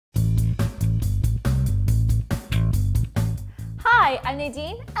Hi, I'm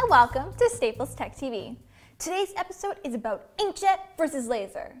Nadine, and welcome to Staples Tech TV. Today's episode is about inkjet versus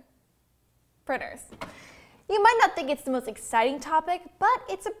laser printers. You might not think it's the most exciting topic, but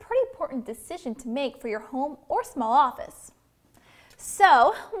it's a pretty important decision to make for your home or small office.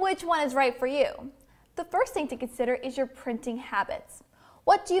 So, which one is right for you? The first thing to consider is your printing habits.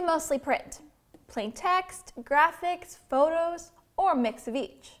 What do you mostly print? Plain text, graphics, photos, or a mix of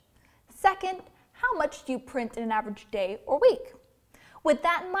each? Second, how much do you print in an average day or week? With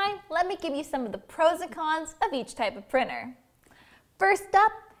that in mind, let me give you some of the pros and cons of each type of printer. First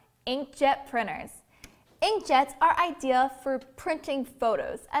up, inkjet printers. Inkjets are ideal for printing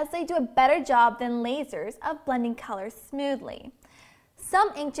photos as they do a better job than lasers of blending colors smoothly.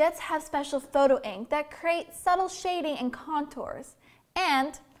 Some inkjets have special photo ink that creates subtle shading and contours,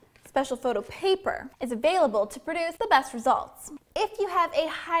 and special photo paper is available to produce the best results. If you have a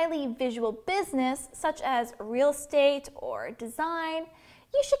highly visual business, such as real estate or design,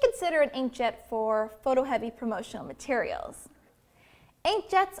 you should consider an inkjet for photo-heavy promotional materials.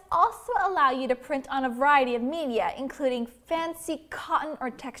 Inkjets also allow you to print on a variety of media, including fancy cotton or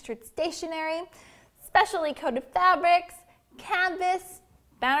textured stationery, specially coated fabrics, canvas,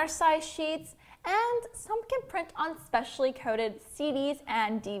 banner-sized sheets, and some can print on specially coated CDs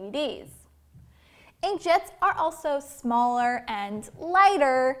and DVDs. Inkjets are also smaller and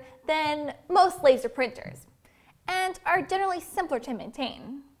lighter than most laser printers and are generally simpler to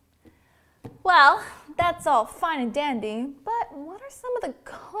maintain. Well, that's all fine and dandy, but what are some of the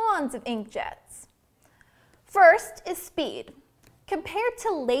cons of inkjets? First is speed. Compared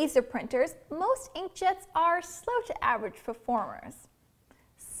to laser printers, most inkjets are slow to average performers.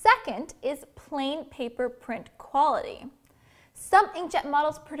 Second is plain paper print quality. Some inkjet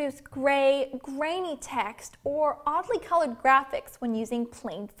models produce gray, grainy text or oddly colored graphics when using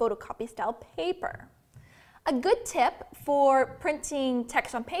plain photocopy style paper. A good tip for printing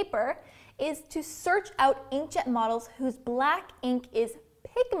text on paper is to search out inkjet models whose black ink is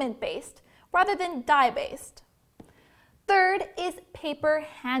pigment-based rather than dye-based. Third is paper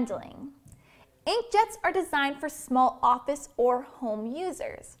handling. Inkjets are designed for small office or home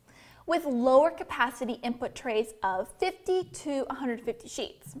users with lower capacity input trays of 50 to 150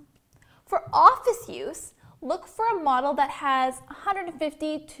 sheets. For office use, look for a model that has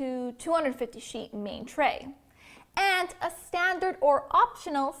 150 to 250 sheet main tray and a standard or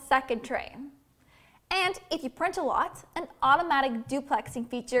optional second tray. And if you print a lot, an automatic duplexing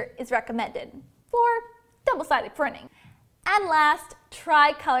feature is recommended for double-sided printing. And last,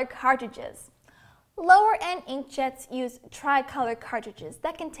 tricolor cartridges. Lower-end inkjets use tricolor cartridges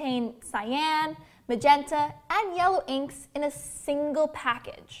that contain cyan, magenta, and yellow inks in a single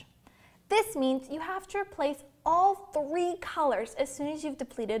package. This means you have to replace all three colors as soon as you've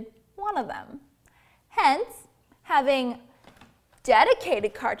depleted one of them. Hence, having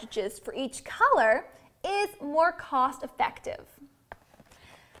dedicated cartridges for each color is more cost-effective.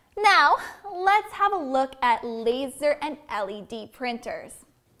 Now, let's have a look at laser and LED printers.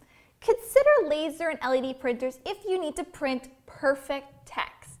 Consider laser and LED printers if you need to print perfect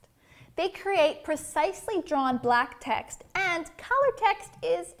text. They create precisely drawn black text, and color text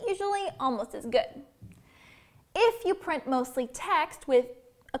is usually almost as good. If you print mostly text with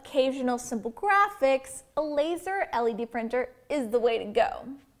occasional simple graphics, a laser LED printer is the way to go.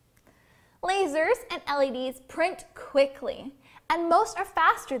 Lasers and LEDs print quickly, and most are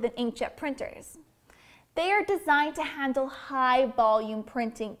faster than inkjet printers. They are designed to handle high volume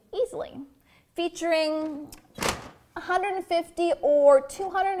printing easily, featuring 150 or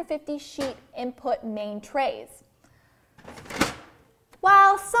 250 sheet input main trays,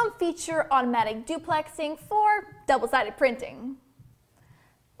 while some feature automatic duplexing for double-sided printing.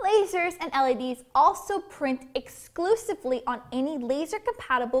 Lasers and LEDs also print exclusively on any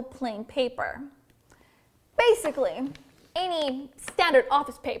laser-compatible plain paper. Basically, any standard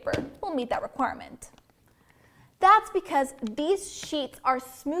office paper will meet that requirement. That's because these sheets are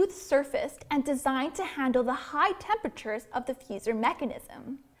smooth-surfaced and designed to handle the high temperatures of the fuser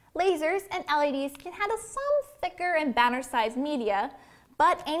mechanism. Lasers and LEDs can handle some thicker and banner-sized media,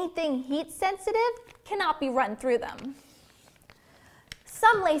 but anything heat-sensitive cannot be run through them.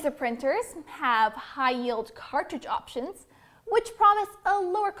 Some laser printers have high-yield cartridge options, which promise a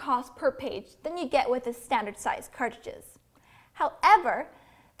lower cost per page than you get with the standard-sized cartridges. However,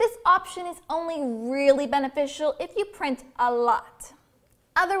 this option is only really beneficial if you print a lot.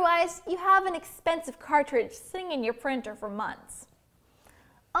 Otherwise, you have an expensive cartridge sitting in your printer for months.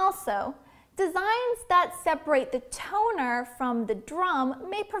 Also, designs that separate the toner from the drum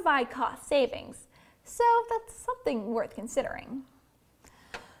may provide cost savings, so that's something worth considering.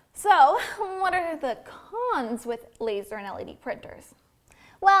 So, what are the cons with laser and LED printers?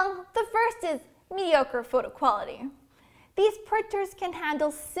 Well, the first is mediocre photo quality. These printers can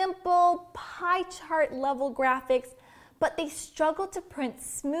handle simple pie chart level graphics, but they struggle to print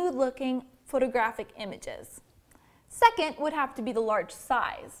smooth looking photographic images. Second would have to be the large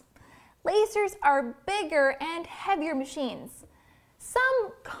size. Lasers are bigger and heavier machines.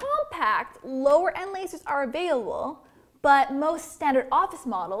 Some compact, lower-end lasers are available, but most standard office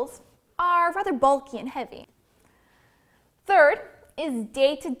models are rather bulky and heavy. Third is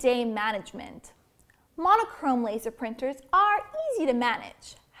day-to-day management. Monochrome laser printers are easy to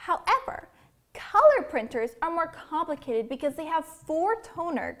manage. However, color printers are more complicated because they have 4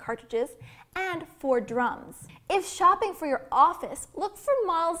 toner cartridges and 4 drums. If shopping for your office, look for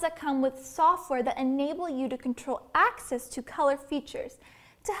models that come with software that enable you to control access to color features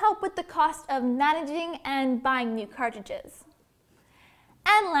to help with the cost of managing and buying new cartridges.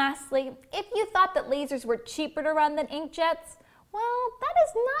 And lastly, if you thought that lasers were cheaper to run than inkjets, well, that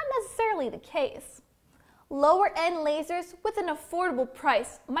is not necessarily the case. Lower-end lasers with an affordable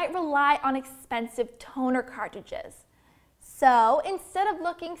price might rely on expensive toner cartridges. So instead of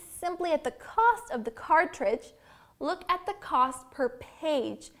looking simply at the cost of the cartridge, look at the cost per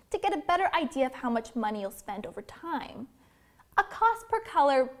page to get a better idea of how much money you'll spend over time. A cost per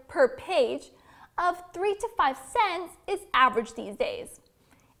color per page of 3 to 5 cents is average these days.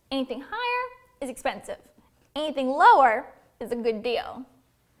 Anything higher is expensive. Anything lower is a good deal.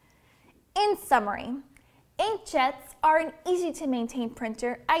 In summary, inkjets are an easy to maintain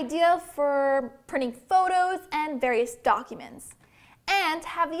printer, ideal for printing photos and various documents, and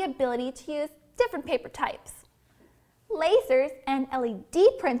have the ability to use different paper types. Lasers and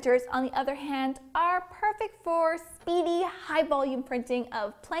LED printers, on the other hand, are perfect for speedy, high-volume printing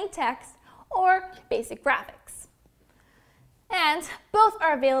of plain text or basic graphics. And both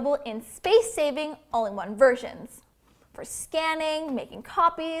are available in space-saving all-in-one versions for scanning, making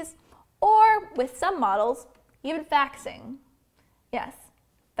copies, or with some models, even faxing. Yes,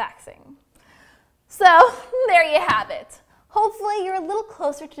 faxing. So there you have it. Hopefully you're a little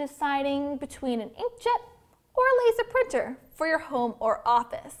closer to deciding between an inkjet or a laser printer for your home or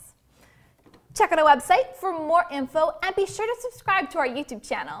office. Check out our website for more info and be sure to subscribe to our YouTube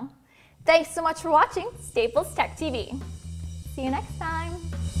channel. Thanks so much for watching Staples Tech TV. See you next time.